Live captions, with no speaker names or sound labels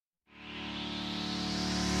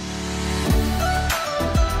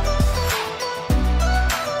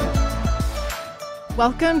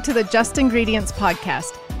Welcome to the Just Ingredients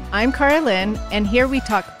podcast. I'm Cara Lynn, and here we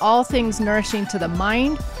talk all things nourishing to the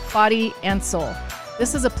mind, body, and soul.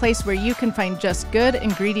 This is a place where you can find just good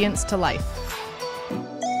ingredients to life.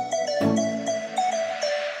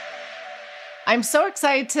 I'm so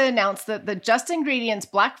excited to announce that the Just Ingredients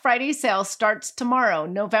Black Friday sale starts tomorrow,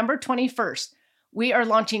 November 21st. We are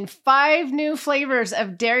launching 5 new flavors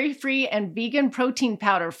of dairy-free and vegan protein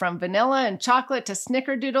powder, from vanilla and chocolate to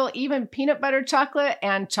snickerdoodle, even peanut butter chocolate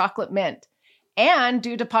and chocolate mint. And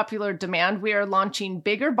due to popular demand, we are launching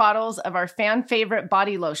bigger bottles of our fan favorite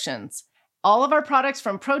body lotions. All of our products,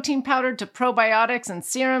 from protein powder to probiotics and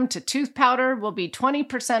serum to tooth powder, will be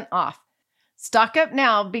 20% off. Stock up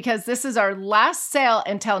now because this is our last sale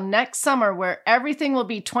until next summer, where everything will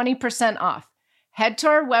be 20% off. Head to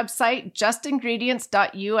our website,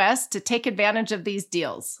 justingredients.us, to take advantage of these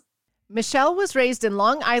deals. Michelle was raised in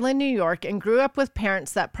Long Island, New York, and grew up with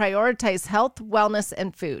parents that prioritize health, wellness,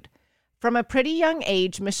 and food. From a pretty young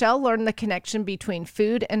age, Michelle learned the connection between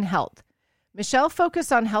food and health. Michelle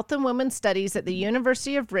focused on health and women's studies at the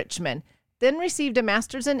University of Richmond, then received a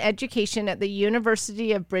master's in education at the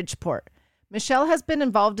University of Bridgeport. Michelle has been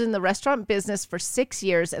involved in the restaurant business for 6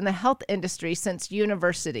 years and the health industry since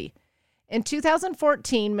university. In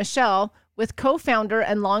 2014, Michelle, with co-founder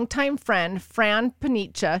and longtime friend Fran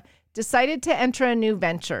Panicha, decided to enter a new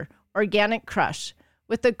venture, Organic Crush.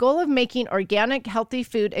 With the goal of making organic, healthy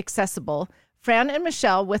food accessible, Fran and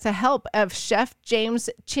Michelle, with the help of Chef James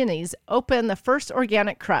Chinese, opened the first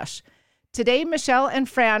Organic Crush. Today, Michelle and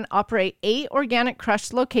Fran operate 8 Organic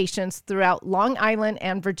Crush locations throughout Long Island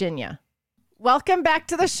and Virginia. Welcome back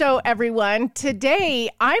to the show, everyone.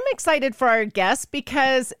 Today, I'm excited for our guest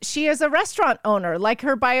because she is a restaurant owner, like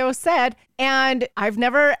her bio said, and I've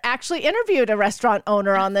never actually interviewed a restaurant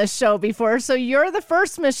owner on this show before, so you're the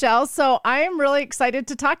first, Michelle, so I am really excited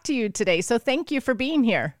to talk to you today, so thank you for being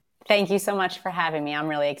here. Thank you so much for having me. I'm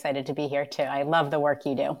really excited to be here, too. I love the work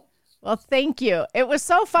you do. Well, thank you. It was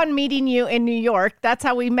so fun meeting you in New York. That's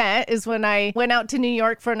how we met, is when I went out to New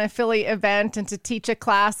York for an affiliate event and to teach a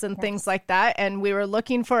class and things like that. And we were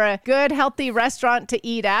looking for a good, healthy restaurant to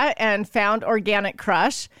eat at and found Organic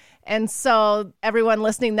Crush. And so everyone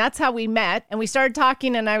listening, that's how we met. And we started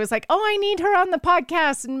talking and I was like, oh, I need her on the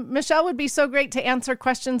podcast. And Michelle would be so great to answer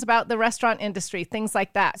questions about the restaurant industry, things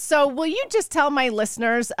like that. So will you just tell my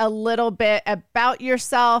listeners a little bit about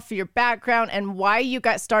yourself, your background, and why you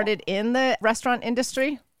got started in the restaurant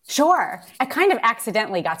industry? Sure. I kind of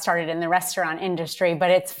accidentally got started in the restaurant industry, but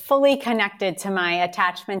it's fully connected to my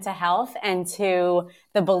attachment to health and to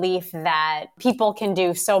the belief that people can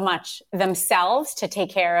do so much themselves to take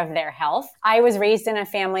care of their health. I was raised in a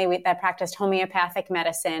family that practiced homeopathic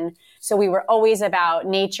medicine, so we were always about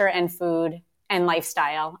nature and food and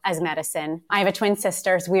lifestyle as medicine. I have a twin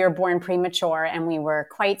sister. So we were born premature and we were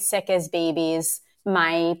quite sick as babies.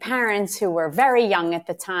 My parents, who were very young at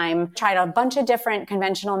the time, tried a bunch of different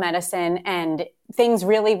conventional medicine, and things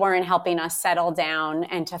really weren't helping us settle down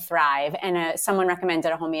and to thrive. And someone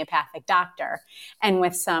recommended a homeopathic doctor. And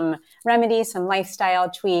with some remedies, some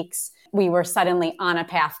lifestyle tweaks, we were suddenly on a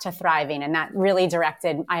path to thriving. And that really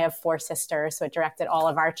directed, I have 4 sisters, so it directed all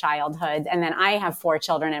of our childhood. And then I have 4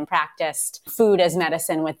 children and practiced food as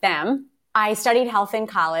medicine with them. I studied health in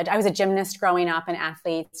college. I was a gymnast growing up, an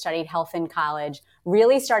athlete, studied health in college,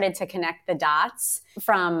 really started to connect the dots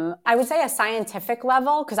from, I would say, a scientific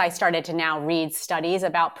level, because I started to now read studies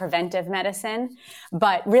about preventive medicine,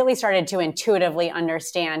 but really started to intuitively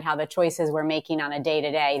understand how the choices we're making on a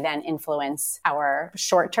day-to-day then influence our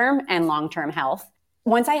short-term and long-term health.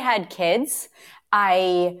 Once I had kids,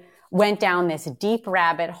 I went down this deep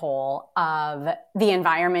rabbit hole of the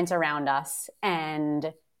environment around us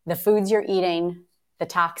and the foods you're eating, the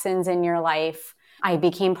toxins in your life. I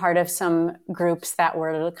became part of some groups that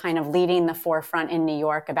were kind of leading the forefront in New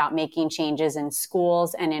York about making changes in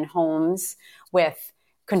schools and in homes with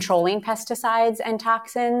controlling pesticides and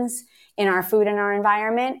toxins in our food and our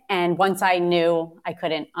environment. And once I knew, I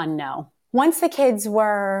couldn't unknow. Once the kids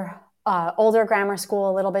were older, grammar school,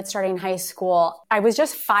 a little bit starting high school, I was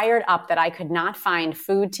just fired up that I could not find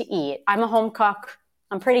food to eat. I'm a home cook.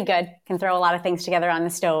 I'm pretty good, can throw a lot of things together on the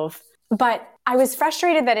stove. But I was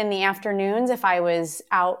frustrated that in the afternoons, if I was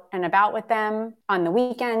out and about with them, on the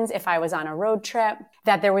weekends, if I was on a road trip,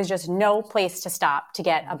 that there was just no place to stop to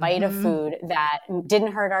get a bite of food that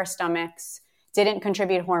didn't hurt our stomachs, didn't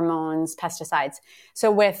contribute hormones, pesticides.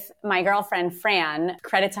 So with my girlfriend, Fran,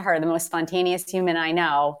 credit to her, the most spontaneous human I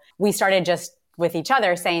know, we started just with each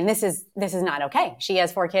other saying, this is not okay. She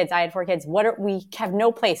has 4 kids. I had 4 kids. We have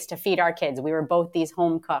no place to feed our kids. We were both these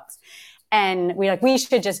home cooks. And we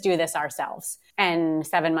should just do this ourselves. And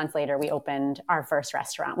 7 months later, we opened our first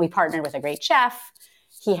restaurant. We partnered with a great chef.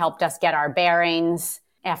 He helped us get our bearings.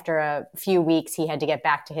 After a few weeks, he had to get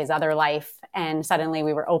back to his other life. And suddenly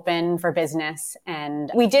we were open for business.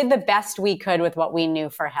 And we did the best we could with what we knew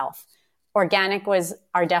for health. Organic was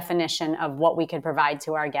our definition of what we could provide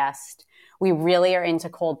to our guest. We really are into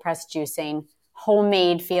cold pressed juicing,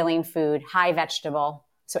 homemade feeling food, high vegetable.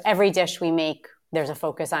 So every dish we make, there's a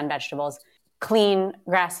focus on vegetables, clean,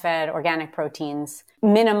 grass-fed, organic proteins,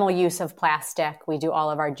 minimal use of plastic. We do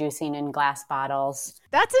all of our juicing in glass bottles.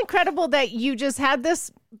 That's incredible that you just had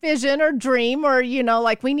this vision or dream or,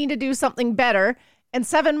 we need to do something better. And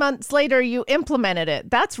 7 months later, you implemented it.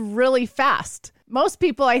 That's really fast. Most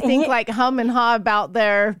people, I think, hum and haw about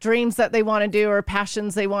their dreams that they want to do or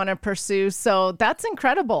passions they want to pursue. So that's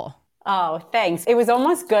incredible. Oh, thanks. It was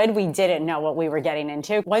almost good we didn't know what we were getting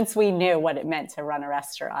into. Once we knew what it meant to run a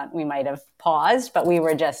restaurant, we might have paused, but we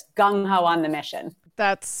were just gung-ho on the mission.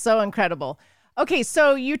 That's so incredible. Okay,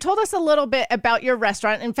 so you told us a little bit about your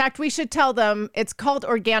restaurant. In fact, we should tell them it's called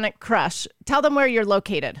Organic Crush. Tell them where you're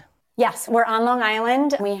located. Yes, we're on Long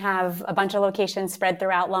Island. We have a bunch of locations spread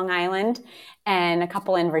throughout Long Island and a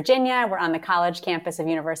couple in Virginia. We're on the college campus of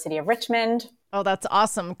University of Richmond. Oh, that's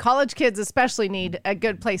awesome. College kids especially need a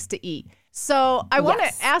good place to eat. So I want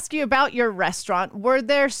to ask you about your restaurant. Were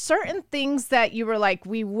there certain things that you were like,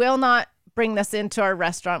 we will not bring this into our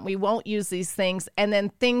restaurant, we won't use these things, and then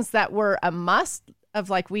things that were a must of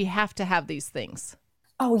we have to have these things?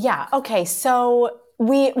 Oh, yeah. Okay. So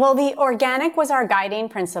the organic was our guiding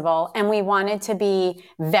principle, and we wanted to be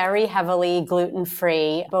very heavily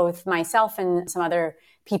gluten-free. Both myself and some other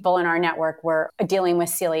people in our network were dealing with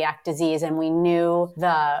celiac disease, and we knew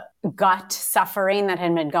the gut suffering that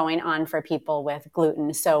had been going on for people with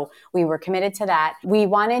gluten. So we were committed to that. We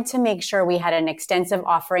wanted to make sure we had an extensive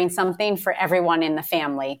offering. Something for everyone in the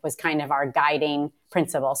family was kind of our guiding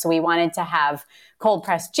principle. So we wanted to have cold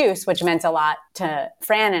pressed juice, which meant a lot to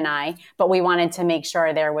Fran and I, but we wanted to make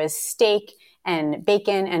sure there was steak and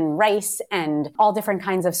bacon and rice and all different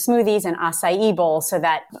kinds of smoothies and acai bowls so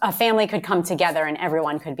that a family could come together and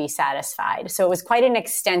everyone could be satisfied. So it was quite an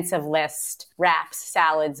extensive list: wraps,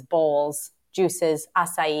 salads, bowls, juices,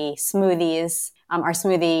 acai, smoothies. Our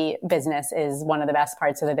smoothie business is one of the best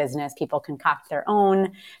parts of the business. People concoct their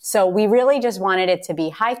own. So we really just wanted it to be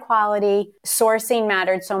high quality. Sourcing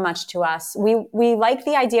mattered so much to us. We like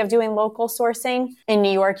the idea of doing local sourcing. In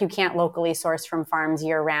New York, you can't locally source from farms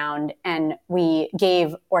year round. And we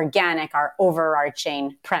gave organic our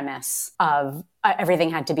overarching premise of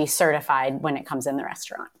everything had to be certified when it comes in the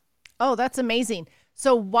restaurant. Oh, that's amazing.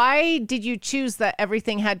 So why did you choose that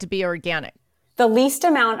everything had to be organic? The least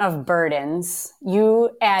amount of burdens you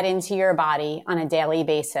add into your body on a daily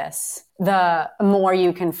basis, the more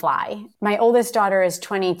you can fly. My oldest daughter is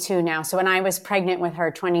 22 now. So when I was pregnant with her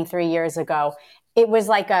 23 years ago, it was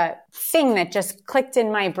like a thing that just clicked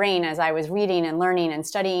in my brain as I was reading and learning and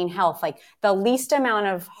studying health. Like the least amount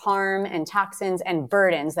of harm and toxins and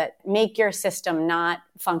burdens that make your system not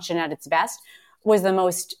function at its best was the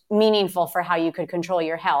most meaningful for how you could control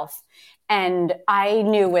your health. And I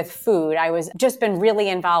knew with food, I was just been really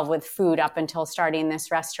involved with food up until starting this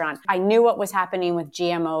restaurant. I knew what was happening with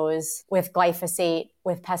GMOs, with glyphosate,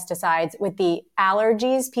 with pesticides, with the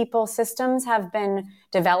allergies people's systems have been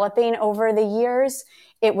developing over the years.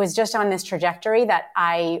 It was just on this trajectory that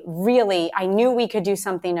I knew we could do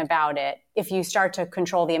something about it if you start to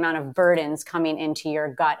control the amount of burdens coming into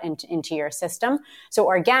your gut and into your system. So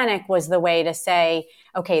organic was the way to say,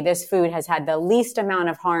 okay, this food has had the least amount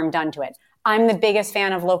of harm done to it. I'm the biggest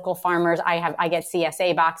fan of local farmers. I get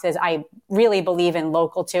CSA boxes. I really believe in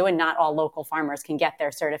local too, and not all local farmers can get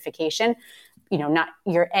their certification. Not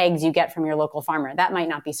your eggs you get from your local farmer. That might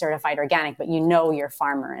not be certified organic, but you know your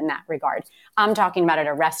farmer in that regard. I'm talking about at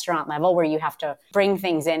a restaurant level where you have to bring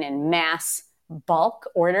things in mass bulk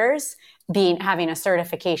orders, having a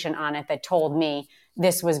certification on it that told me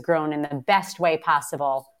this was grown in the best way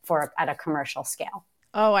possible at a commercial scale.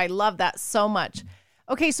 Oh, I love that so much.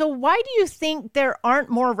 Okay, so why do you think there aren't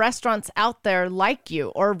more restaurants out there like you,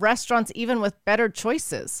 or restaurants even with better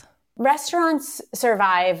choices? Restaurants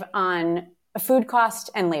survive on food cost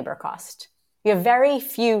and labor cost. You have very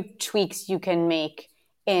few tweaks you can make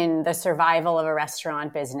in the survival of a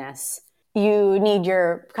restaurant business. You need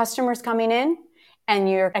your customers coming in and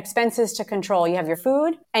your expenses to control. You have your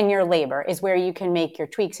food and your labor is where you can make your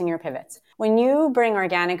tweaks and your pivots. When you bring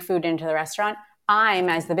organic food into the restaurant, I'm,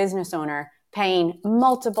 as the business owner, paying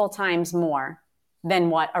multiple times more than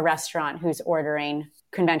what a restaurant who's ordering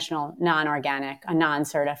conventional, non-organic, a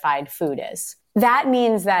non-certified food is. That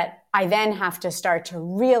means that I then have to start to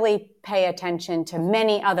really pay attention to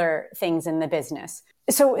many other things in the business.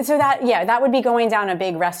 So that would be going down a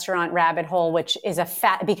big restaurant rabbit hole, which is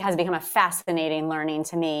has become a fascinating learning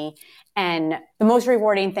to me. And the most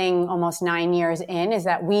rewarding thing almost 9 years in is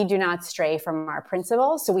that we do not stray from our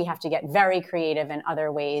principles. So we have to get very creative in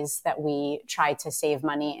other ways that we try to save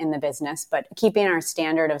money in the business, but keeping our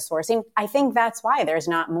standard of sourcing. I think that's why there's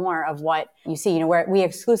not more of what you see, where we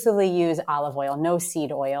exclusively use olive oil, no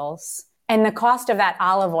seed oils. And the cost of that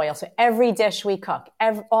olive oil, so every dish we cook,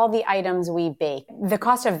 all the items we bake, the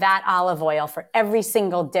cost of that olive oil for every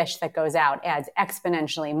single dish that goes out adds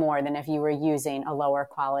exponentially more than if you were using a lower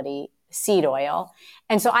quality seed oil.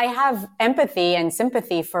 And so I have empathy and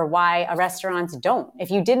sympathy for why restaurants don't. If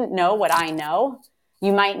you didn't know what I know,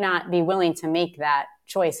 you might not be willing to make that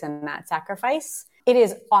choice and that sacrifice. It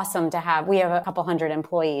is awesome to have, we have a couple hundred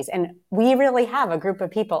employees, and we really have a group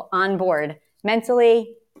of people on board,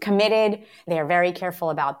 mentally committed. They are very careful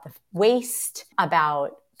about the waste,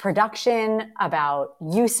 about production, about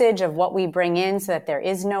usage of what we bring in so that there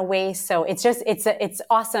is no waste. So it's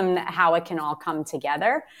awesome how it can all come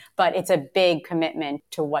together, but it's a big commitment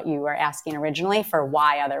to what you were asking originally for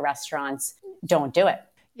why other restaurants don't do it.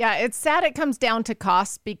 Yeah, it's sad it comes down to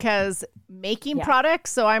cost, because making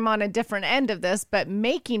products, so I'm on a different end of this, but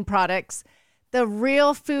making products, the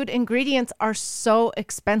real food ingredients are so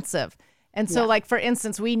expensive. And so like, for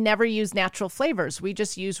instance, we never use natural flavors. We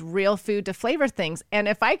just use real food to flavor things. And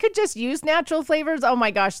if I could just use natural flavors, oh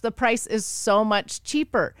my gosh, the price is so much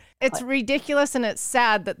cheaper. It's ridiculous, and it's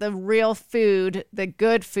sad that the real food, the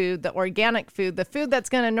good food, the organic food, the food that's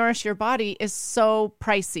going to nourish your body is so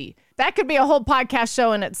pricey. That could be a whole podcast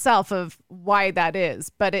show in itself of why that is,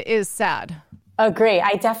 but it is sad. Agree.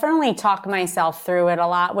 I definitely talk myself through it a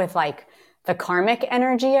lot with like the karmic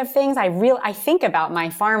energy of things. I think about my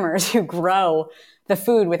farmers who grow the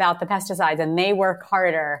food without the pesticides, and they work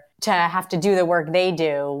harder to have to do the work they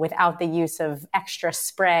do without the use of extra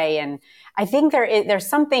spray. And I think there's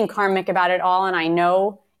something karmic about it all. And I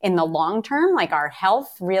know in the long term, like, our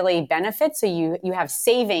health really benefits. So you have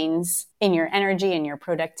savings in your energy and your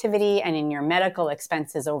productivity and in your medical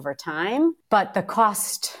expenses over time. But the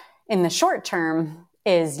cost in the short term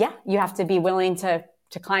is, you have to be willing to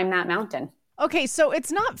climb that mountain. Okay, so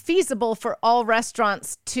it's not feasible for all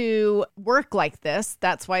restaurants to work like this.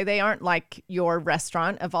 That's why they aren't like your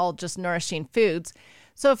restaurant of all just nourishing foods.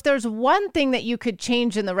 So if there's one thing that you could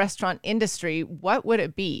change in the restaurant industry, what would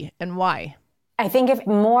it be and why? I think if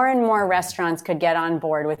more and more restaurants could get on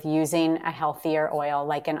board with using a healthier oil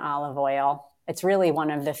like an olive oil, it's really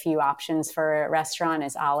one of the few options for a restaurant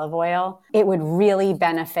is olive oil. It would really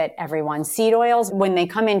benefit everyone. Seed oils, when they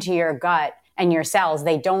come into your gut and your cells,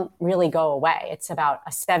 they don't really go away. It's about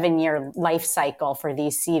a 7-year life cycle for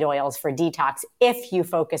these seed oils for detox if you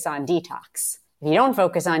focus on detox. If you don't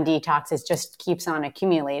focus on detox, it just keeps on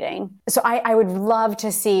accumulating. So I would love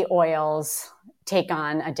to see oils take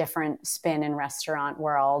on a different spin in restaurant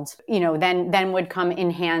world. Then would come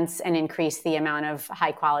enhance and increase the amount of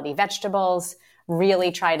high quality vegetables,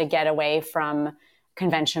 really try to get away from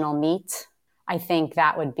conventional meat. I think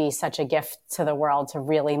that would be such a gift to the world to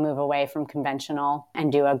really move away from conventional and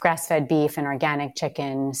do a grass-fed beef and organic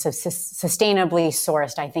chicken, sustainably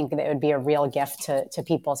sourced. I think that it would be a real gift to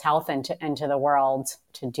people's health and to the world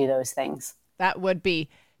to do those things. That would be.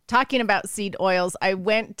 Talking about seed oils, I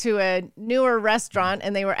went to a newer restaurant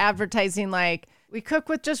and they were advertising like, we cook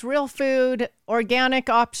with just real food, organic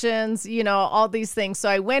options, all these things. So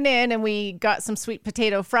I went in and we got some sweet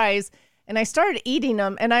potato fries and I started eating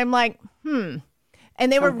them and I'm like, And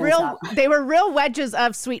they were real wedges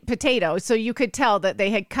of sweet potato. So you could tell that they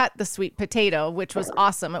had cut the sweet potato, which was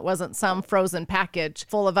awesome. It wasn't some frozen package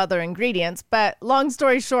full of other ingredients. But long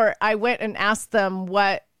story short, I went and asked them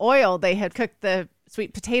what oil they had cooked the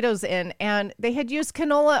sweet potatoes in, and they had used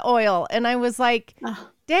canola oil. And I was like,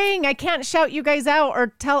 dang, I can't shout you guys out or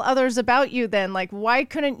tell others about you then. Like, why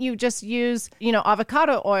couldn't you just use,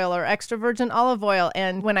 avocado oil or extra virgin olive oil?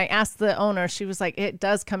 And when I asked the owner, she was like, it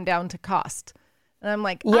does come down to cost. And I'm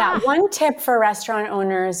like, One tip for restaurant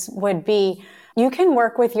owners would be, you can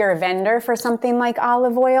work with your vendor for something like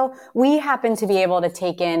olive oil. We happen to be able to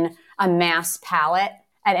take in a mass pallet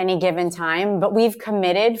at any given time, but we've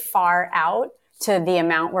committed far out to the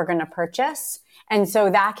amount we're going to purchase. And so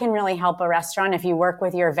that can really help a restaurant if you work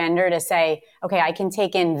with your vendor to say, okay, I can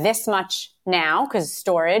take in this much now because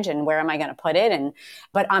storage and where am I going to put it?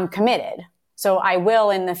 But I'm committed. So I will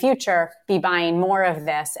in the future be buying more of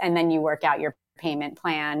this, and then you work out your payment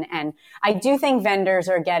plan. And I do think vendors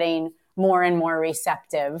are getting more and more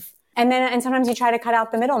receptive And sometimes you try to cut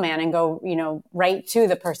out the middleman and go, right to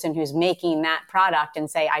the person who's making that product and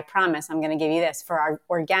say, I promise I'm going to give you this. For our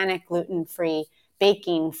organic gluten-free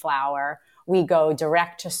baking flour, we go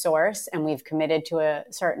direct to source, and we've committed to a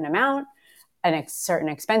certain amount, certain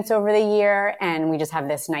expense over the year. And we just have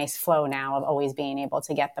this nice flow now of always being able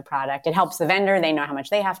to get the product. It helps the vendor. They know how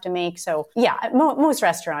much they have to make. So yeah, most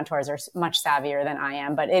restaurateurs are much savvier than I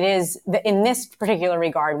am, but in this particular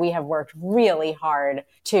regard, we have worked really hard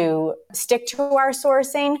to stick to our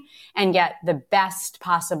sourcing and get the best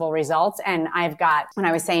possible results. And I've got, when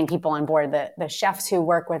I was saying people on board, the chefs who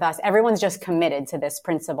work with us, everyone's just committed to this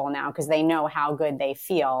principle now because they know how good they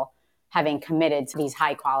feel having committed to these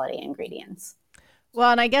high quality ingredients.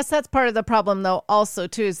 Well, and I guess that's part of the problem though also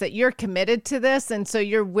too, is that you're committed to this. And so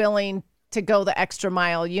you're willing to go the extra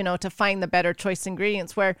mile, to find the better choice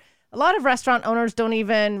ingredients, where a lot of restaurant owners don't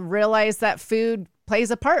even realize that food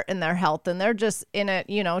plays a part in their health, and they're just in it,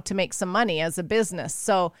 to make some money as a business.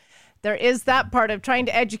 So there is that part of trying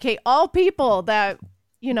to educate all people that,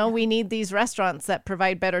 we need these restaurants that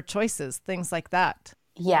provide better choices, things like that.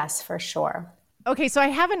 Yes, for sure. Okay, so I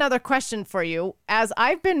have another question for you. As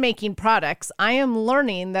I've been making products, I am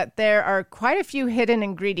learning that there are quite a few hidden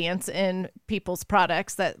ingredients in people's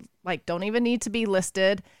products that don't even need to be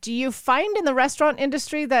listed. Do you find in the restaurant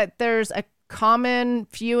industry that there's a common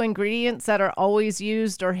few ingredients that are always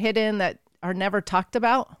used or hidden that are never talked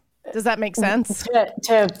about? Does that make sense?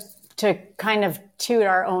 To kind of toot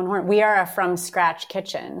our own horn, we are a from scratch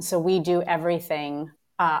kitchen. So we do everything,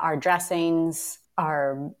 our dressings,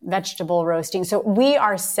 our vegetable roasting. So we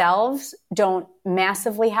ourselves don't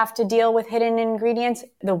massively have to deal with hidden ingredients.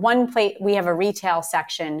 The one place we have a retail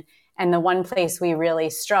section, and the one place we really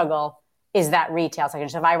struggle is that retail section.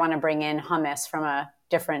 So if I want to bring in hummus from a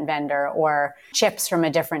different vendor or chips from a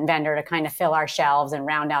different vendor to kind of fill our shelves and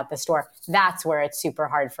round out the store, that's where it's super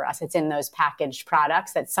hard for us. It's in those packaged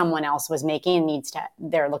products that someone else was making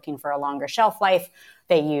and they're looking for a longer shelf life.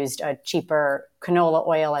 They used a cheaper canola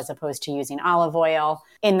oil as opposed to using olive oil.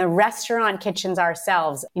 In the restaurant kitchens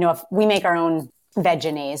ourselves, if we make our own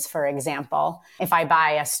Vegenaise, for example, if I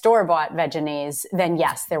buy a store-bought Vegenaise, then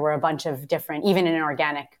yes, there were a bunch of different, even in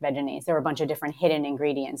organic Vegenaise, there were a bunch of different hidden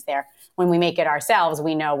ingredients there. When we make it ourselves,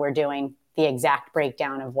 we know we're doing the exact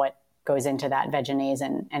breakdown of what goes into that Vegenaise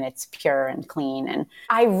and it's pure and clean. And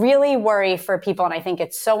I really worry for people, and I think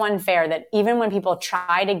it's so unfair that even when people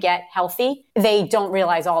try to get healthy, they don't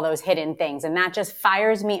realize all those hidden things. And that just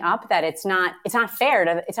fires me up that it's not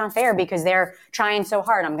fair because they're trying so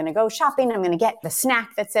hard. I'm going to go shopping. I'm going to get the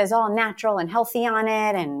snack that says all natural and healthy on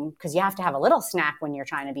it. And because you have to have a little snack when you're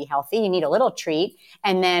trying to be healthy, you need a little treat.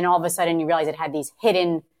 And then all of a sudden you realize it had these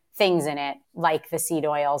hidden things in it, like the seed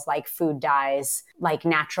oils, like food dyes, like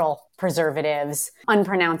natural preservatives,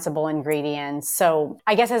 unpronounceable ingredients. So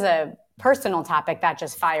I guess as a personal topic, that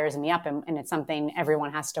just fires me up, and it's something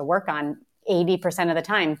everyone has to work on. 80% of the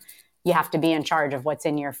time, you have to be in charge of what's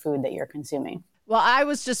in your food that you're consuming. Well, I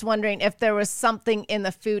was just wondering if there was something in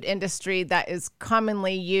the food industry that is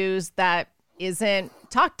commonly used that isn't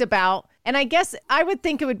talked about. And I guess I would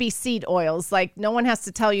think it would be seed oils. Like, no one has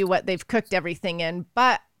to tell you what they've cooked everything in,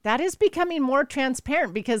 but that is becoming more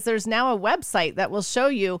transparent because there's now a website that will show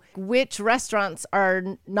you which restaurants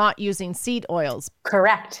are not using seed oils.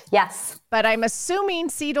 Correct. Yes. But I'm assuming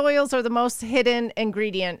seed oils are the most hidden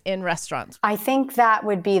ingredient in restaurants. I think that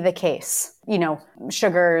would be the case.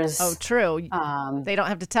 Sugars. Oh, true. They don't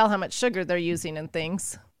have to tell how much sugar they're using in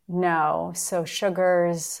things. No. So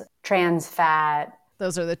sugars, trans fat.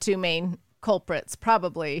 Those are the two main culprits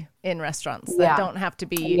probably in restaurants that don't have to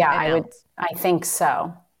be announced. I think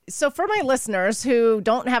so. So for my listeners who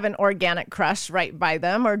don't have an organic crush right by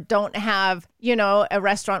them or don't have, a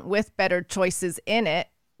restaurant with better choices in it,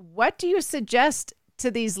 what do you suggest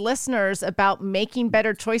to these listeners about making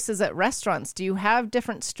better choices at restaurants? Do you have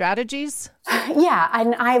different strategies? Yeah,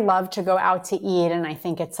 and I love to go out to eat, and I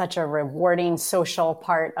think it's such a rewarding social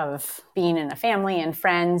part of being in a family and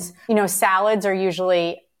friends. Salads are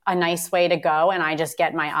usually a nice way to go, and I just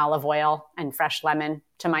get my olive oil and fresh lemon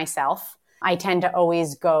to myself. I tend to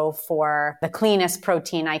always go for the cleanest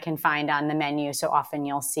protein I can find on the menu. So often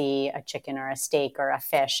you'll see a chicken or a steak or a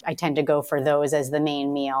fish. I tend to go for those as the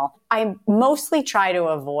main meal. I mostly try to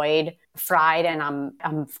avoid fried, and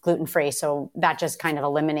I'm gluten-free, so that just kind of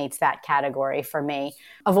eliminates that category for me.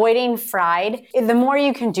 Avoiding fried, the more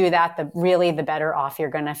you can do that, the better off you're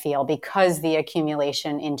going to feel, because the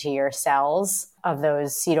accumulation into your cells of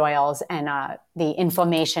those seed oils and the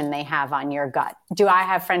inflammation they have on your gut. Do I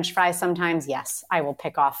have French fries sometimes? Yes, I will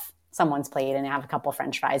pick off someone's plate and have a couple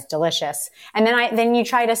French fries, delicious. And then you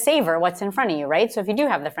try to savor what's in front of you, right? So if you do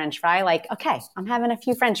have the French fry, like, okay, I'm having a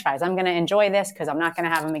few French fries. I'm going to enjoy this because I'm not going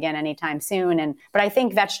to have them again anytime soon. But I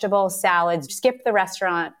think vegetables, salads, skip the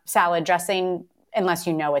restaurant salad dressing unless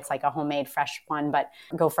you know it's like a homemade fresh one, but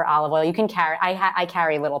go for olive oil. You can carry, I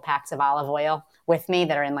carry little packs of olive oil with me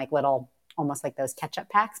that are in like little, almost like those ketchup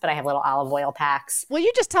packs, but I have little olive oil packs. Will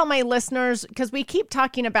you just tell my listeners, because we keep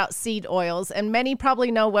talking about seed oils and many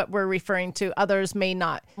probably know what we're referring to, others may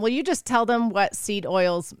not. Will you just tell them what seed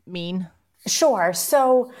oils mean? Sure.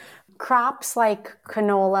 So crops like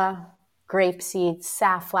canola, grapeseed,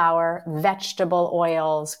 safflower, vegetable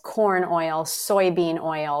oils, corn oils, soybean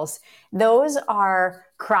oils, those are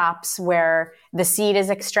crops where the seed is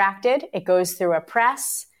extracted. It goes through a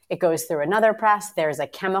press. It goes through another press. There's a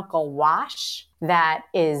chemical wash that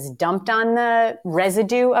is dumped on the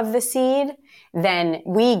residue of the seed. Then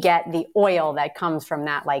we get the oil that comes from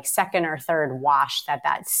that like second or third wash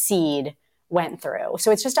that seed went through.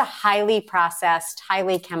 So it's just a highly processed,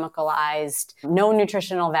 highly chemicalized, no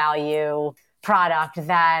nutritional value product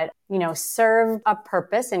that, serve a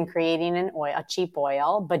purpose in creating a cheap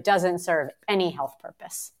oil, but doesn't serve any health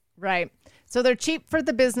purpose. Right. So they're cheap for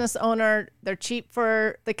the business owner. They're cheap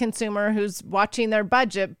for the consumer who's watching their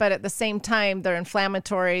budget, but at the same time, they're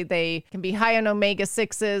inflammatory. They can be high in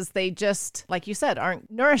omega-6s. They just, like you said,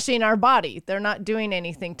 aren't nourishing our body. They're not doing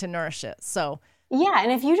anything to nourish it. So yeah.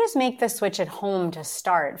 And if you just make the switch at home to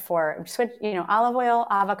start olive oil,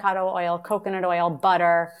 avocado oil, coconut oil,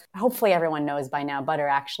 butter. Hopefully everyone knows by now, butter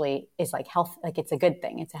actually is like health, like it's a good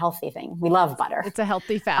thing. It's a healthy thing. We love butter. It's a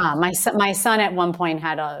healthy fat. My son at one point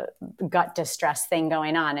had a gut distress thing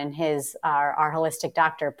going on, and our holistic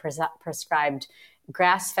doctor prescribed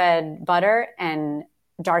grass-fed butter and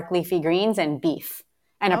dark leafy greens and beef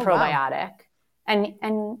and a probiotic. Wow.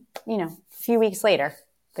 And a few weeks later,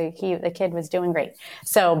 the kid was doing great.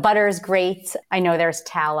 So butter is great. I know there's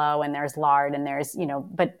tallow and there's lard and there's,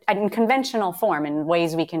 but in conventional form in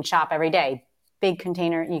ways we can shop every day. Big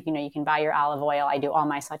container, you can buy your olive oil. I do all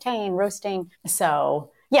my sauteing, roasting.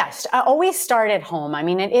 So yes, I always start at home. I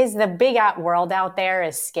mean, it is the big world out there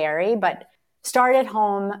is scary, but start at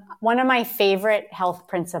home. One of my favorite health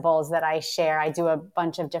principles that I share, I do a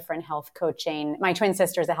bunch of different health coaching. My twin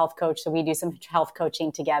sister is a health coach, so we do some health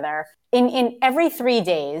coaching together. In every 3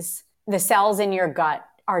 days, the cells in your gut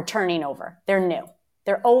are turning over. They're new.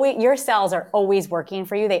 Your cells are always working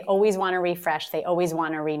for you. They always want to refresh. They always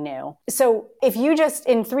want to renew. So if you just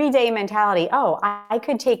in 3-day mentality, I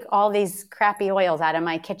could take all these crappy oils out of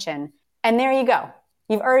my kitchen, and there you go.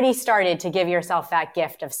 You've already started to give yourself that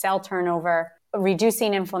gift of cell turnover,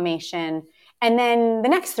 reducing inflammation. And then the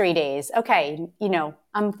next 3 days, okay,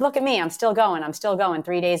 look at me, I'm still going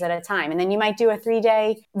 3 days at a time. And then you might do a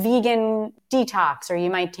 3-day vegan detox, or you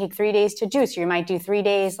might take 3 days to juice, or you might do 3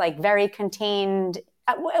 days like very contained,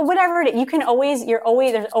 whatever it is.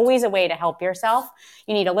 There's always a way to help yourself.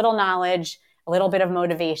 You need a little knowledge, a little bit of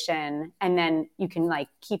motivation, and then you can like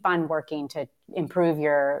keep on working to improve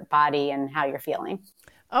your body and how you're feeling.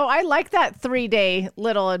 Oh, I like that 3-day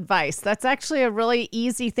little advice. That's actually a really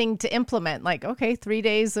easy thing to implement. Like, okay, 3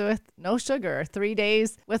 days with no sugar, 3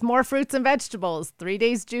 days with more fruits and vegetables, 3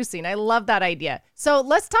 days juicing. I love that idea. So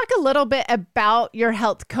let's talk a little bit about your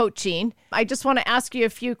health coaching. I just want to ask you a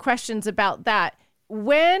few questions about that.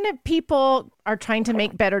 When people are trying to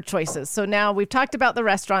make better choices, so now we've talked about the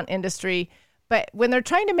restaurant industry, but when they're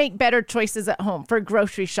trying to make better choices at home for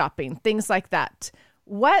grocery shopping, things like that,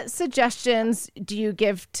 what suggestions do you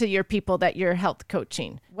give to your people that you're health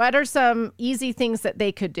coaching? What are some easy things that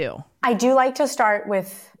they could do? I do like to start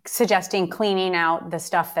with suggesting cleaning out the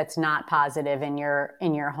stuff that's not positive in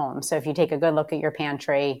your home. So if you take a good look at your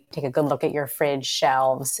pantry, take a good look at your fridge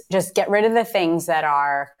shelves, just get rid of the things that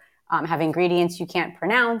are have ingredients you can't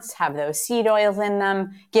pronounce, have those seed oils in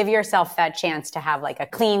them. Give yourself that chance to have like a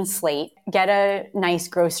clean slate. Get a nice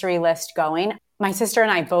grocery list going. My sister and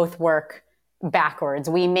I both work backwards.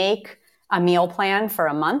 We make a meal plan for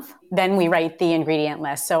a month, then we write the ingredient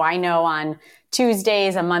list. So I know on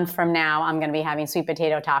Tuesdays, a month from now, I'm going to be having sweet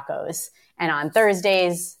potato tacos. And on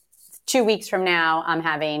Thursdays, 2 weeks from now, I'm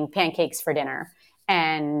having pancakes for dinner.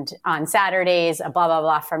 And on Saturdays, a blah, blah,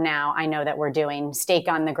 blah from now, I know that we're doing steak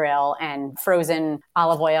on the grill and frozen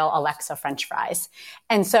olive oil Alexa French fries.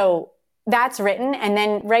 And so that's written, and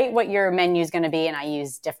then write what your menu is going to be. And I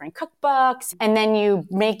use different cookbooks, and then you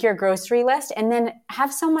make your grocery list and then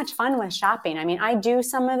have so much fun with shopping. I mean, I do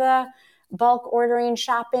some of the bulk ordering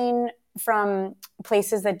shopping from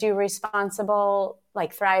places that do responsible,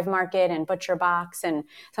 like Thrive Market and Butcher Box, and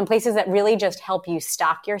some places that really just help you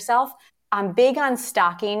stock yourself. I'm big on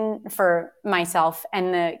stocking for myself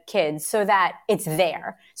and the kids so that it's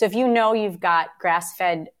there. So if you know you've got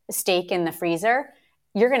grass-fed steak in the freezer,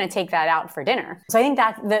 you're going to take that out for dinner. So I think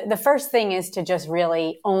that the first thing is to just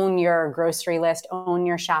really own your grocery list, own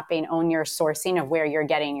your shopping, own your sourcing of where you're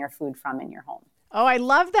getting your food from in your home. Oh, I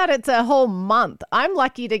love that it's a whole month. I'm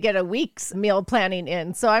lucky to get a week's meal planning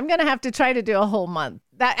in, so I'm going to have to try to do a whole month.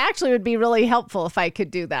 That actually would be really helpful if I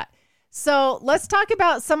could do that. So let's talk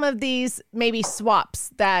about some of these maybe swaps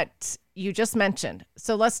that you just mentioned.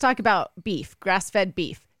 So let's talk about beef, grass-fed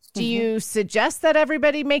beef. Do you suggest that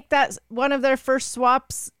everybody make that one of their first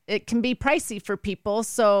swaps? It can be pricey for people.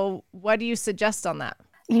 So what do you suggest on that?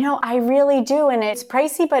 I really do. And it's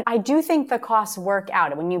pricey, but I do think the costs work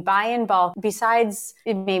out. When you buy in bulk, besides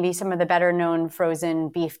maybe some of the better known frozen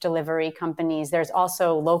beef delivery companies, there's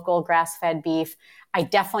also local grass-fed beef. I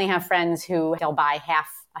definitely have friends who they'll buy half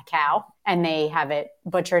a cow and they have it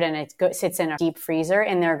butchered and it sits in a deep freezer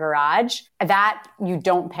in their garage. That you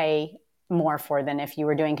don't pay more for than if you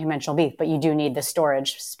were doing conventional beef, but you do need the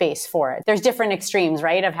storage space for it. There's different extremes,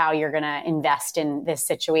 right, of how you're going to invest in this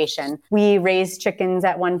situation. We raised chickens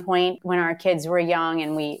at one point when our kids were young,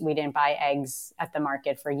 and we didn't buy eggs at the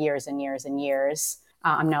market for years and years and years.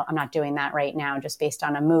 I'm not doing that right now just based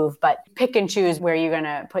on a move, but pick and choose where you're going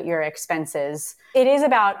to put your expenses. It is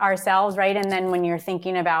about ourselves, right? And then when you're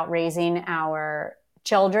thinking about raising our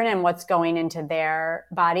children and what's going into their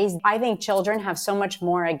bodies, I think children have so much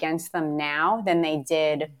more against them now than they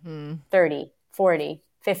did 30, 40,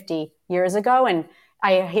 50 years ago. And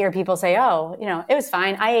I hear people say, oh, it was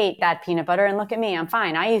fine. I ate that peanut butter and look at me, I'm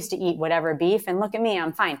fine. I used to eat whatever beef and look at me,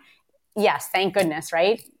 I'm fine. Yes, thank goodness,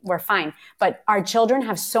 right? We're fine. But our children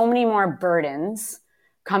have so many more burdens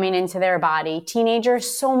coming into their body. Teenagers,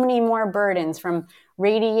 so many more burdens, from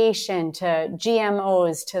radiation to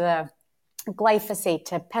GMOs to the glyphosate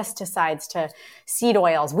to pesticides to seed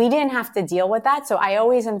oils. We didn't have to deal with that. So I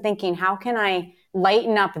always am thinking, how can I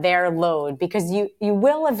lighten up their load? Because you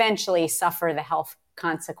will eventually suffer the health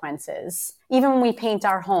consequences. Even when we paint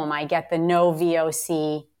our home, I get the no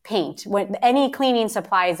VOC paint. Any cleaning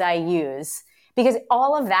supplies I use, because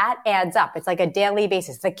all of that adds up. It's like a daily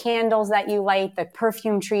basis. The candles that you light, the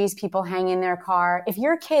perfume trees people hang in their car. If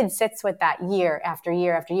your kid sits with that year after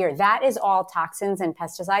year after year, that is all toxins and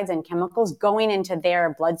pesticides and chemicals going into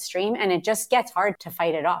their bloodstream. And it just gets hard to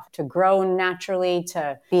fight it off, to grow naturally,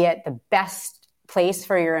 to be at the best place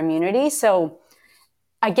for your immunity. So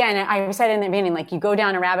again, I said in the beginning, like, you go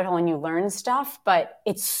down a rabbit hole and you learn stuff, but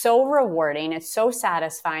it's so rewarding. It's so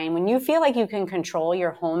satisfying. When you feel like you can control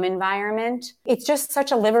your home environment, it's just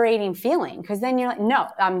such a liberating feeling, because then you're like, no,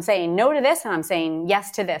 I'm saying no to this and I'm saying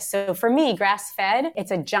yes to this. So for me, grass-fed,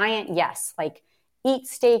 it's a giant yes. Like, eat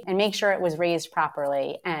steak and make sure it was raised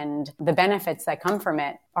properly. And the benefits that come from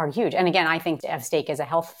it are huge. And again, I think of steak as a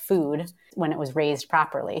health food when it was raised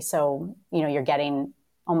properly. So, you're getting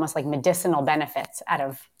almost like medicinal benefits out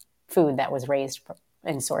of food that was raised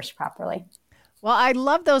and sourced properly. Well, I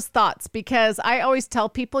love those thoughts, because I always tell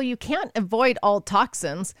people you can't avoid all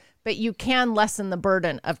toxins, but you can lessen the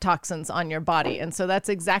burden of toxins on your body. And so that's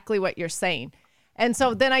exactly what you're saying. And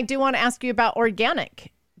so then I do want to ask you about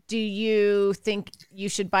organic. Do you think you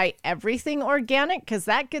should buy everything organic? Because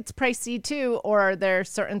that gets pricey too. Or are there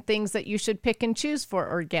certain things that you should pick and choose for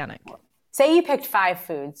organic? Say you picked 5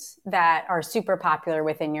 foods that are super popular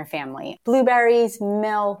within your family: blueberries,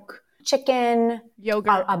 milk, chicken,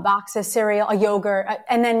 yogurt, a box of cereal, a yogurt.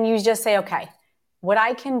 And then you just say, okay, what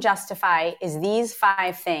I can justify is these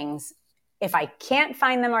 5 things. If I can't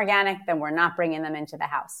find them organic, then we're not bringing them into the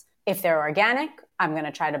house. If they're organic, I'm going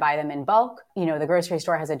to try to buy them in bulk. The grocery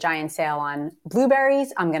store has a giant sale on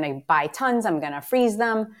blueberries. I'm going to buy tons. I'm going to freeze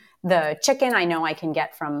them. The chicken I know I can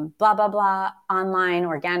get from blah, blah, blah, online,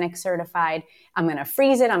 organic certified. I'm going to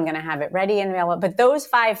freeze it. I'm going to have it ready and available. But those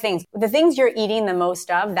 5 things, the things you're eating the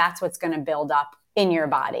most of, that's what's going to build up in your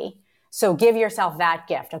body. So give yourself that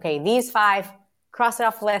gift. Okay, these 5, cross it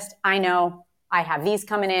off the list. I know I have these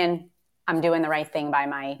coming in. I'm doing the right thing by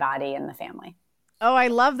my body and the family. Oh, I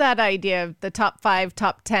love that idea of the top 5,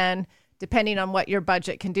 top 10, depending on what your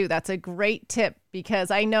budget can do. That's a great tip,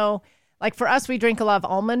 because I know, like, for us, we drink a lot of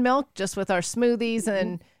almond milk just with our smoothies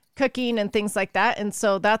and cooking and things like that. And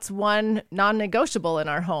so that's one non-negotiable in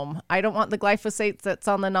our home. I don't want the glyphosate that's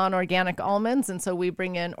on the non-organic almonds. And so we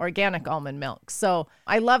bring in organic almond milk. So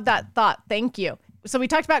I love that thought. Thank you. So we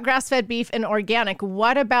talked about grass-fed beef and organic.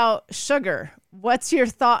 What about sugar? What's your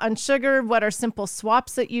thought on sugar? What are simple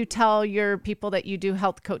swaps that you tell your people that you do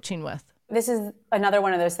health coaching with? This is another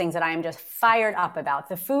one of those things that I am just fired up about.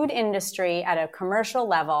 The food industry at a commercial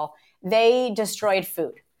level, they destroyed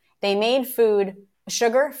food. They made food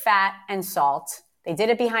sugar, fat, and salt. They did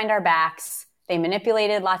it behind our backs. They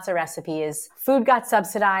manipulated lots of recipes. Food got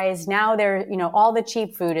subsidized. Now all the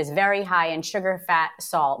cheap food is very high in sugar, fat,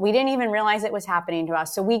 salt. We didn't even realize it was happening to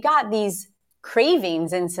us. So we got these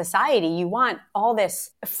cravings in society. You want all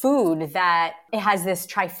this food that it has this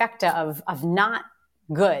trifecta of not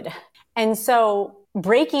good. And so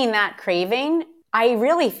breaking that craving, I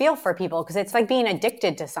really feel for people because it's like being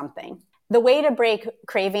addicted to something. The way to break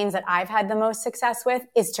cravings that I've had the most success with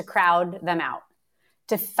is to crowd them out,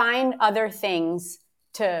 to find other things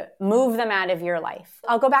to move them out of your life.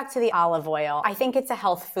 I'll go back to the olive oil. I think it's a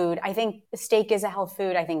health food. I think steak is a health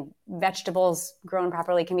food. I think vegetables grown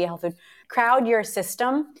properly can be a health food. Crowd your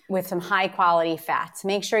system with some high quality fats.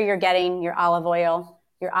 Make sure you're getting your olive oil,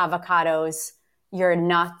 your avocados, your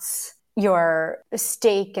nuts, your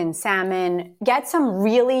steak and salmon. Get some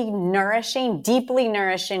really nourishing, deeply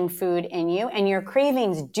nourishing food in you, and your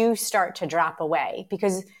cravings do start to drop away,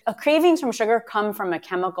 because cravings from sugar come from a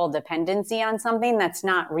chemical dependency on something that's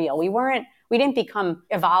not real. We didn't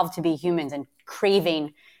evolve to be humans and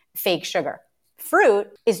craving fake sugar. Fruit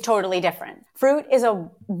is totally different. Fruit is a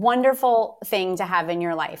wonderful thing to have in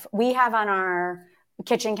your life. We have on our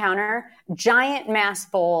kitchen counter, giant mass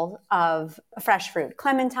bowl of fresh fruit,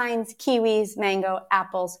 clementines, kiwis, mango,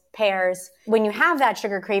 apples, pears. When you have that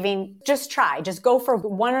sugar craving, just go for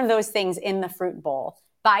one of those things in the fruit bowl.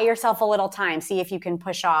 Buy yourself a little time. See if you can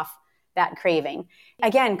push off that craving.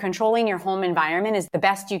 Again, controlling your home environment is the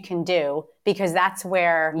best you can do, because that's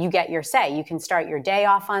where you get your say. You can start your day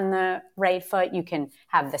off on the right foot. You can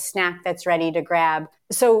have the snack that's ready to grab.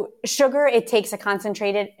 So sugar, it takes a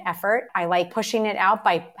concentrated effort. I like pushing it out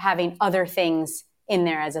by having other things in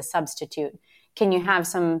there as a substitute. Can you have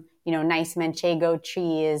some, nice manchego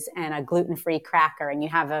cheese and a gluten-free cracker, and you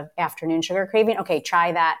have an afternoon sugar craving? Okay,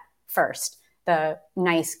 try that first. The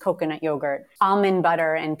nice coconut yogurt, almond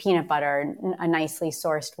butter and peanut butter, a nicely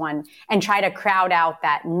sourced one, and try to crowd out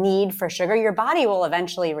that need for sugar. Your body will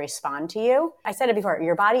eventually respond to you. I said it before,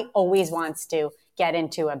 your body always wants to get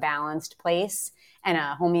into a balanced place and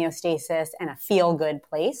a homeostasis and a feel-good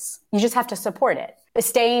place. You just have to support it.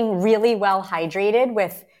 Staying really well hydrated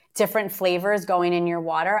with different flavors going in your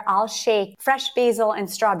water. I'll shake fresh basil and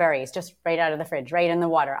strawberries just right out of the fridge, right in the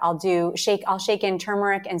water. I'll shake in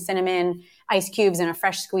turmeric and cinnamon, ice cubes, and a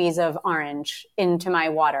fresh squeeze of orange into my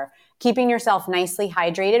water. Keeping yourself nicely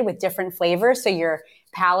hydrated with different flavors so your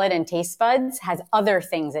palate and taste buds has other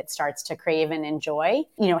things it starts to crave and enjoy,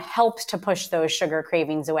 helps to push those sugar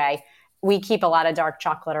cravings away. We keep a lot of dark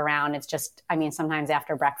chocolate around. It's just, sometimes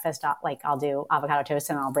after breakfast, I'll do avocado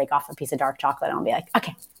toast and I'll break off a piece of dark chocolate and I'll be like,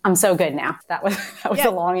 okay, I'm so good now. That was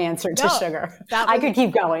a long answer to sugar. I could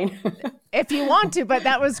keep going. If you want to, but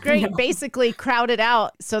that was great. Basically crowd it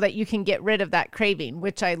out so that you can get rid of that craving,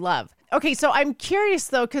 which I love. Okay, so I'm curious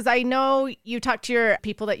though, because I know you talk to your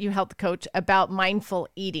people that you health coach about mindful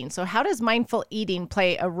eating. So how does mindful eating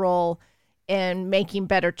play a role in making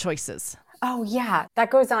better choices? Oh yeah, that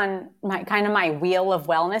goes on my wheel of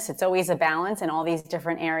wellness. It's always a balance in all these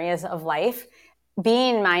different areas of life.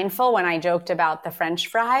 Being mindful, when I joked about the French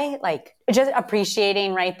fry, just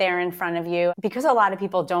appreciating right there in front of you, because a lot of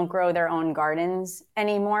people don't grow their own gardens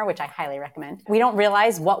anymore, which I highly recommend. We don't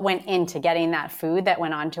realize what went into getting that food that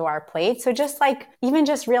went onto our plate. So even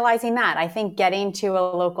just realizing that, I think getting to a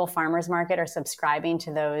local farmer's market or subscribing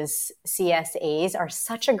to those CSAs are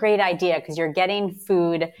such a great idea, because you're getting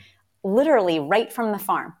food literally right from the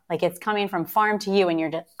farm. It's coming from farm to you, and you're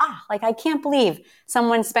just, I can't believe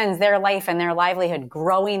someone spends their life and their livelihood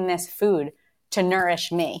growing this food to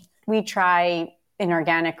nourish me. We try in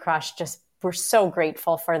Organic Crush, we're so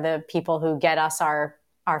grateful for the people who get us our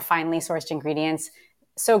finely sourced ingredients.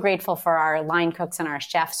 So grateful for our line cooks and our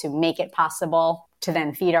chefs who make it possible to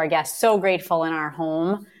then feed our guests. So grateful in our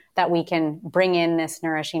home that we can bring in this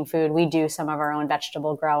nourishing food. We do some of our own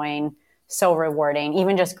vegetable growing. So rewarding.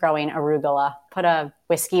 Even just growing arugula. Put a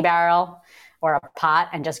whiskey barrel or a pot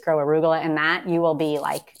and just grow arugula in that. You will be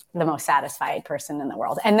the most satisfied person in the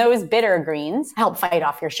world. And those bitter greens help fight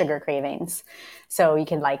off your sugar cravings. So you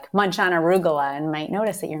can munch on arugula and might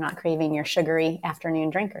notice that you're not craving your sugary afternoon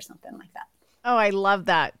drink or something like that. Oh, I love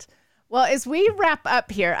that. Well, as we wrap up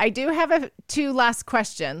here, I do have two last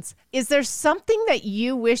questions. Is there something that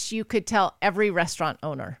you wish you could tell every restaurant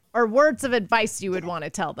owner, or words of advice you would want to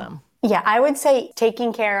tell them? Yeah, I would say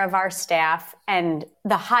taking care of our staff and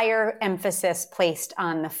the higher emphasis placed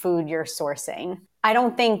on the food you're sourcing. I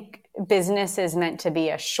don't think business is meant to be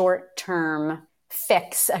a short-term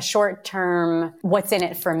fix, a short-term what's in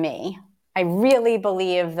it for me. I really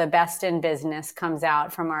believe the best in business comes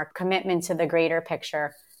out from our commitment to the greater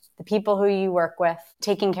picture, the people who you work with,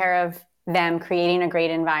 taking care of them creating a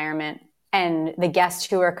great environment, and the guests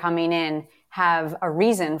who are coming in have a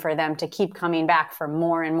reason for them to keep coming back for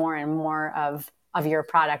more and more and more of your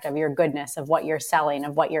product, of your goodness, of what you're selling,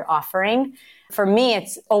 of what you're offering. For me,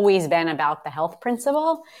 it's always been about the health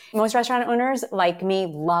principle. Most restaurant owners, like me,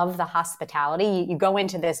 love the hospitality. You go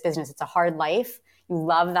into this business, it's a hard life. You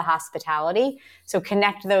love the hospitality. So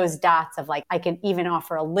connect those dots of like, I can even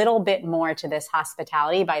offer a little bit more to this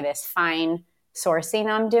hospitality by this fine sourcing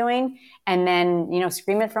I'm doing. And then,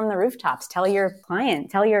 scream it from the rooftops. Tell your client,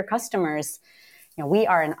 tell your customers, we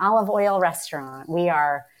are an olive oil restaurant. We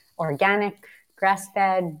are organic,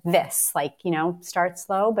 grass-fed, this, start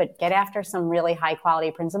slow, but get after some really high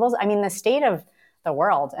quality principles. I mean, the state of the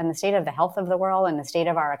world and the state of the health of the world and the state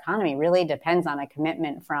of our economy really depends on a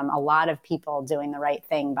commitment from a lot of people doing the right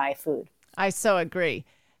thing by food. I so agree.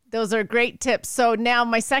 Those are great tips. So now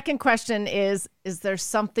my second question is there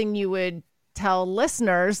something you would tell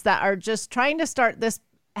listeners that are just trying to start this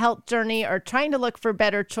health journey or trying to look for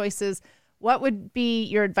better choices? What would be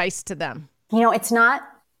your advice to them? It's not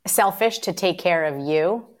selfish to take care of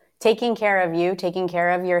you. Taking care of you, taking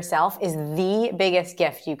care of yourself is the biggest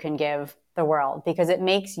gift you can give the world, because it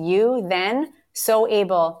makes you then so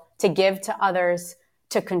able to give to others,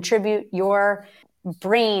 to contribute your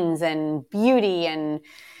brains and beauty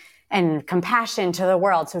and compassion to the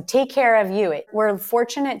world. So take care of you. We're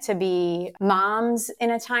fortunate to be moms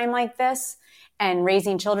in a time like this and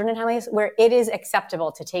raising children in a time like this where it is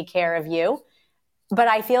acceptable to take care of you. But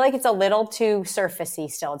I feel like it's a little too surfacey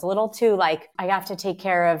still. It's a little too like, I have to take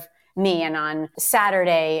care of me, and on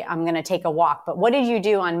Saturday, I'm going to take a walk. But what did you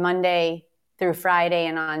do on Monday through Friday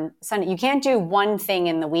and on Sunday? You can't do one thing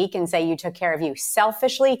in the week and say you took care of you.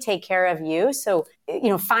 Selfishly take care of you. So,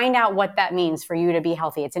 find out what that means for you to be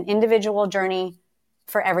healthy. It's an individual journey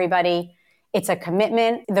for everybody. It's a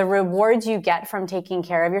commitment. The rewards you get from taking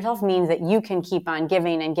care of yourself means that you can keep on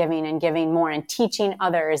giving and giving and giving more and teaching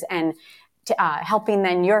others and helping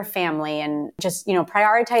then your family, and just,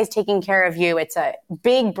 prioritize taking care of you. It's a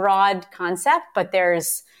big, broad concept, but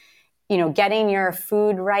there's, getting your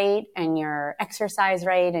food right and your exercise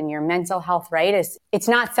right and your mental health right it's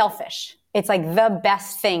not selfish. It's like the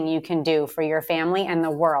best thing you can do for your family and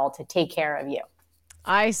the world to take care of you.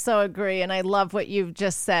 I so agree. And I love what you've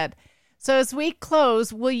just said. So as we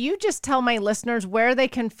close, will you just tell my listeners where they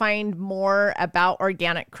can find more about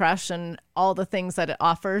Organic Crush and all the things that it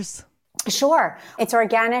offers? Sure. It's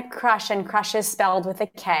Organic Crush, and Crush is spelled with a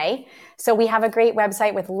K. So we have a great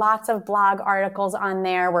website with lots of blog articles on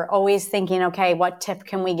there. We're always thinking, okay, what tip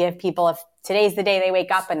can we give people if today's the day they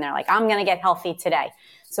wake up and they're like, I'm going to get healthy today.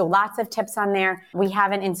 So lots of tips on there. We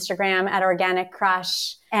have an Instagram at Organic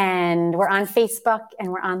Crush, and we're on Facebook,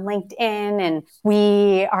 and we're on LinkedIn, and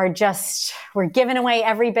we're giving away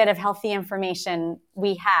every bit of healthy information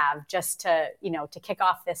we have just to kick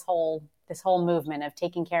off this whole movement of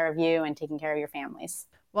taking care of you and taking care of your families.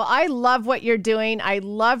 Well, I love what you're doing. I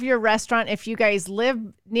love your restaurant. If you guys live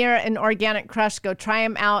near an Organic Crush, go try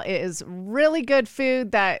them out. It is really good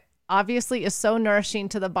food that obviously is so nourishing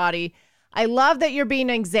to the body. I love that you're being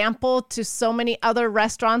an example to so many other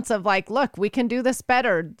restaurants of like, look, we can do this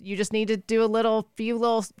better. You just need to do few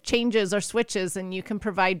little changes or switches, and you can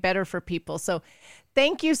provide better for people. So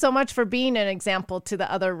thank you so much for being an example to the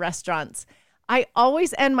other restaurants. I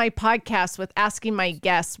always end my podcast with asking my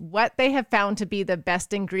guests what they have found to be the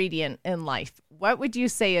best ingredient in life. What would you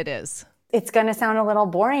say it is? It's going to sound a little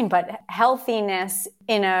boring, but healthiness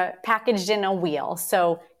packaged in a wheel.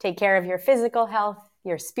 So take care of your physical health,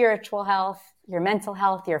 your spiritual health, your mental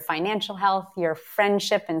health, your financial health, your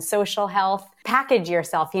friendship and social health. Package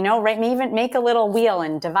yourself, right? Even make a little wheel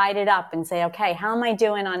and divide it up and say, okay, how am I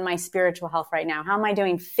doing on my spiritual health right now? How am I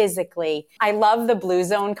doing physically? I love the blue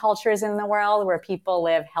zone cultures in the world where people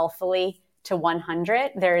live healthily to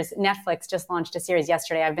 100. Netflix just launched a series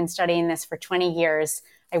yesterday. I've been studying this for 20 years.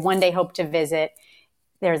 I one day hope to visit.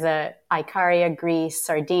 There's Icaria, Greece,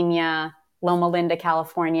 Sardinia, Loma Linda,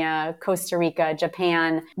 California, Costa Rica,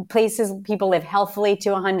 Japan, places people live healthily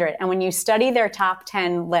to 100. And when you study their top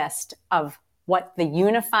 10 list of what the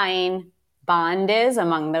unifying bond is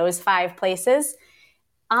among those 5 places,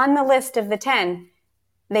 on the list of the 10,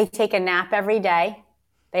 they take a nap every day.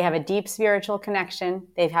 They have a deep spiritual connection.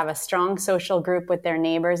 They have a strong social group with their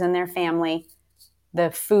neighbors and their family. The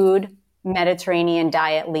food, Mediterranean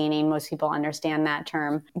diet leaning, most people understand that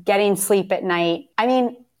term. Getting sleep at night.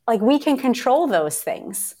 We can control those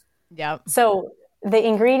things. Yeah. So the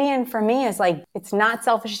ingredient for me is it's not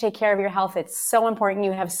selfish to take care of your health. It's so important.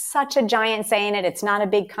 You have such a giant say in it. It's not a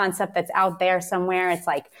big concept that's out there somewhere. It's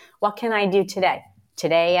what can I do today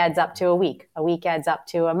Today adds up to a week adds up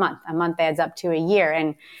to a month adds up to a year.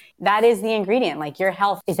 And that is the ingredient. Like, your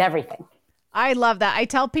health is everything. I love that. I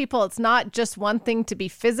tell people it's not just one thing to be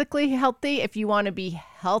physically healthy. If you want to be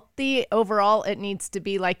healthy overall, it needs to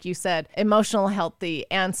be, like you said, emotional healthy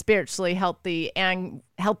and spiritually healthy and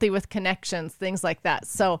healthy with connections, things like that.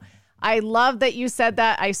 So I love that you said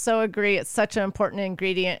that. I so agree. It's such an important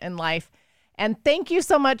ingredient in life. And thank you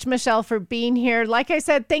so much, Michelle, for being here. Like I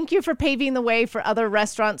said, thank you for paving the way for other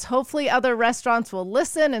restaurants. Hopefully other restaurants will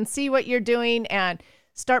listen and see what you're doing and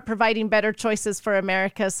start providing better choices for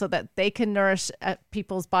America so that they can nourish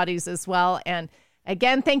people's bodies as well. And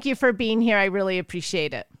again, thank you for being here. I really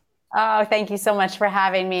appreciate it. Oh, thank you so much for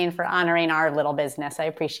having me and for honoring our little business. I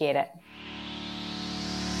appreciate it.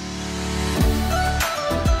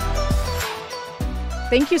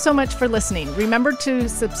 Thank you so much for listening. Remember to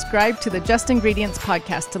subscribe to the Just Ingredients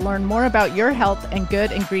podcast to learn more about your health and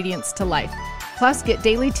good ingredients to life. Plus, get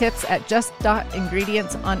daily tips at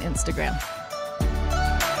just.ingredients on Instagram.